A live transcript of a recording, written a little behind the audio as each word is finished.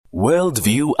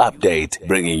Worldview Update,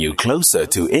 bringing you closer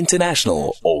to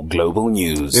international or global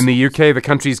news. In the UK, the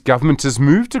country's government has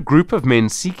moved a group of men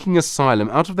seeking asylum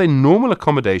out of their normal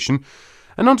accommodation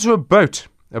and onto a boat,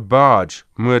 a barge,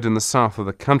 moored in the south of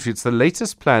the country. It's the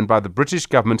latest plan by the British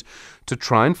government to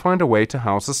try and find a way to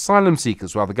house asylum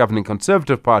seekers, while the governing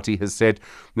Conservative Party has said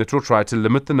that it will try to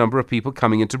limit the number of people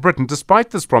coming into Britain.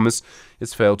 Despite this promise,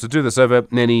 it's failed to do this over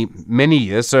many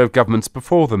years, so have governments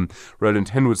before them. Roland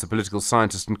Henwood is a political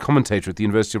scientist and commentator at the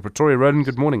University of Pretoria. Roland,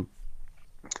 good morning.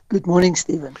 Good morning,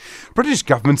 Stephen. British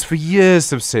governments for years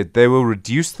have said they will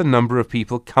reduce the number of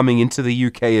people coming into the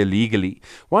UK illegally.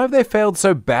 Why have they failed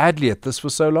so badly at this for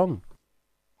so long?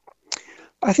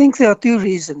 I think there are two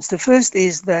reasons. The first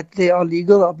is that there are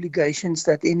legal obligations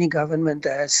that any government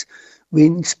has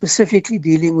when specifically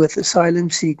dealing with asylum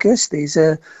seekers. There's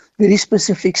a very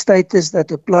specific status that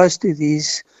applies to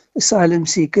these asylum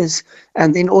seekers,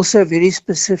 and then also very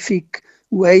specific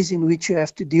ways in which you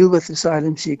have to deal with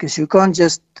asylum seekers. You can't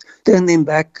just turn them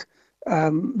back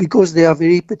because there are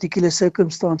very particular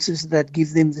circumstances that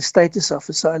give them the status of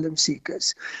asylum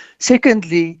seekers.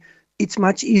 Secondly, it's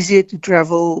much easier to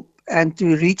travel and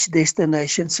to reach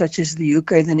destinations such as the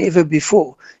UK than ever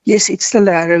before. Yes, it's still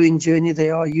a harrowing journey.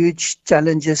 There are huge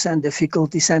challenges and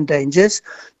difficulties and dangers,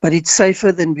 but it's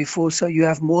safer than before. So you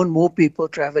have more and more people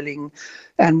traveling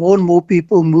and more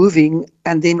people moving,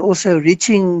 and then also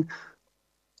reaching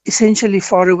essentially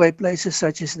faraway places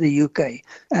such as the UK.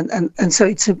 And so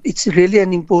it's really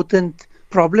an important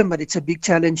problem, but it's a big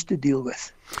challenge to deal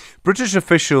with. British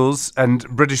officials and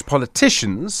British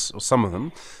politicians, or some of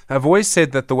them, have always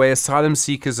said that the way asylum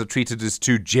seekers are treated is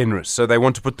too generous, so they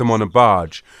want to put them on a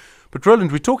barge. But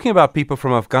Roland, we're talking about people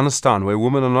from Afghanistan where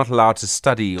women are not allowed to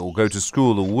study or go to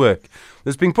school or work.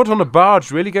 Is being put on a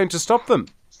barge really going to stop them?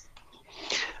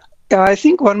 I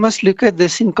think one must look at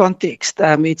this in context.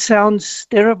 It sounds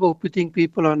terrible putting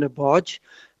people on a barge,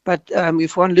 but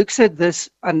if one looks at this,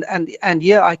 and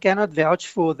here I cannot vouch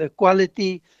for the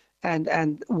quality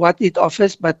and what it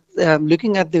offers, but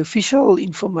looking at the official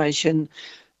information,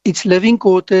 it's living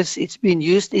quarters. It's been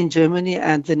used in Germany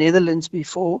and the Netherlands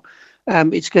before.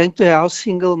 It's going to house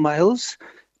single males,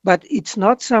 but it's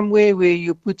not somewhere where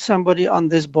you put somebody on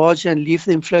this barge and leave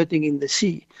them floating in the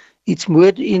sea. It's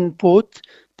moored in port.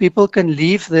 People can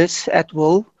leave this at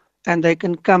will, and they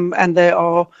can come, and they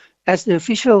are, as the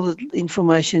official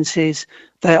information says,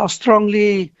 they are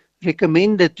strongly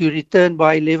recommended to return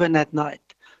by 11 at night.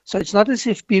 So it's not as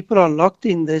if people are locked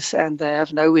in this and they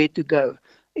have nowhere to go.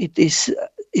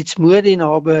 It's moored in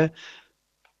harbour.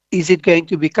 Is it going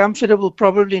to be comfortable?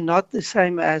 Probably not the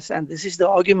same as, and this is the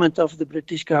argument of the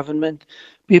British government,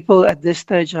 people at this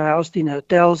stage are housed in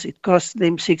hotels. It costs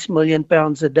them £6 million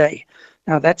a day.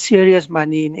 Now, that's serious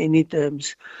money in any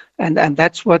terms, and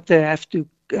that's what they have to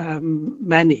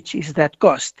manage, is that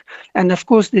cost. And of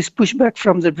course, there's pushback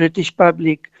from the British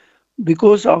public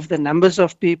because of the numbers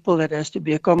of people that has to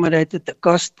be accommodated, the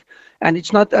cost, and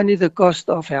it's not only the cost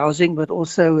of housing, but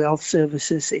also health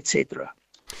services, etc.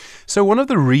 So one of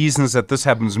the reasons that this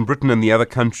happens in Britain and the other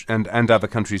and other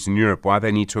countries in Europe, why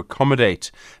they need to accommodate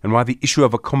and why the issue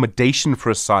of accommodation for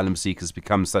asylum seekers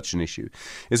becomes such an issue,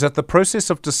 is that the process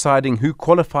of deciding who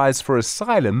qualifies for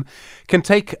asylum can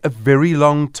take a very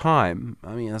long time.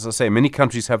 I mean, as I say, many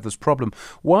countries have this problem.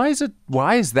 Why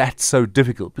is that so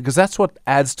difficult? Because that's what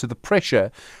adds to the pressure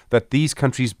that these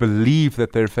countries believe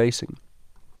that they're facing.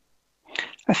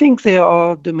 I think there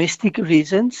are domestic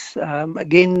reasons.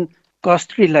 Again,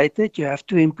 cost related. You have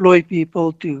to employ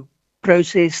people to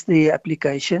process the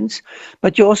applications,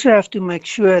 but you also have to make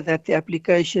sure that the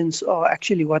applications are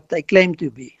actually what they claim to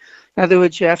be. In other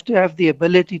words, you have to have the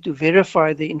ability to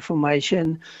verify the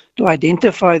information, to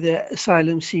identify the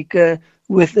asylum seeker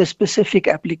with the specific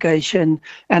application,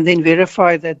 and then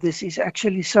verify that this is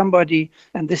actually somebody,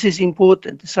 and this is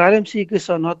important. Asylum seekers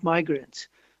are not migrants.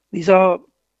 These are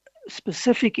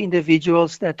specific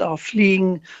individuals that are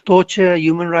fleeing torture,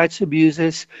 human rights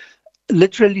abuses,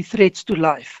 literally threats to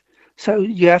life. So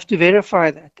you have to verify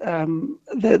that.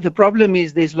 The problem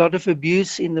is there's a lot of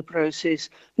abuse in the process.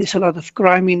 There's a lot of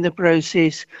crime in the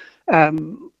process.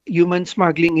 Human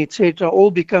smuggling, etc.,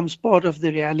 all becomes part of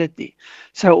the reality.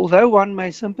 So although one may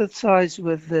sympathize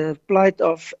with the plight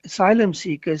of asylum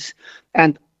seekers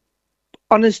and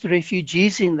honest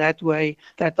refugees in that way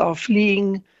that are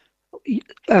fleeing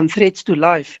threats to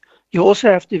life, you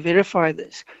also have to verify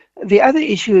this. The other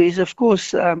issue is, of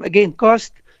course, again,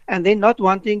 cost, and then not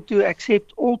wanting to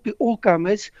accept all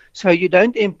comers, so you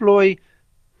don't employ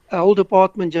a whole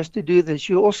department just to do this.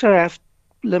 You also have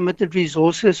limited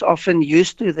resources often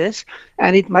used to this,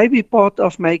 and it may be part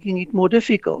of making it more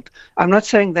difficult. I'm not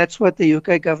saying that's what the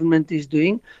UK government is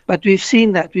doing, but we've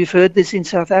seen that. We've heard this in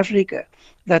South Africa,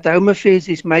 that Home Affairs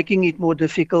is making it more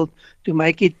difficult to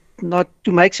make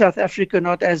South Africa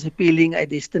not as appealing a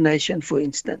destination, for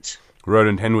instance.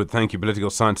 Roland Henwood, thank you, political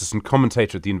scientist and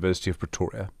commentator at the University of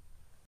Pretoria.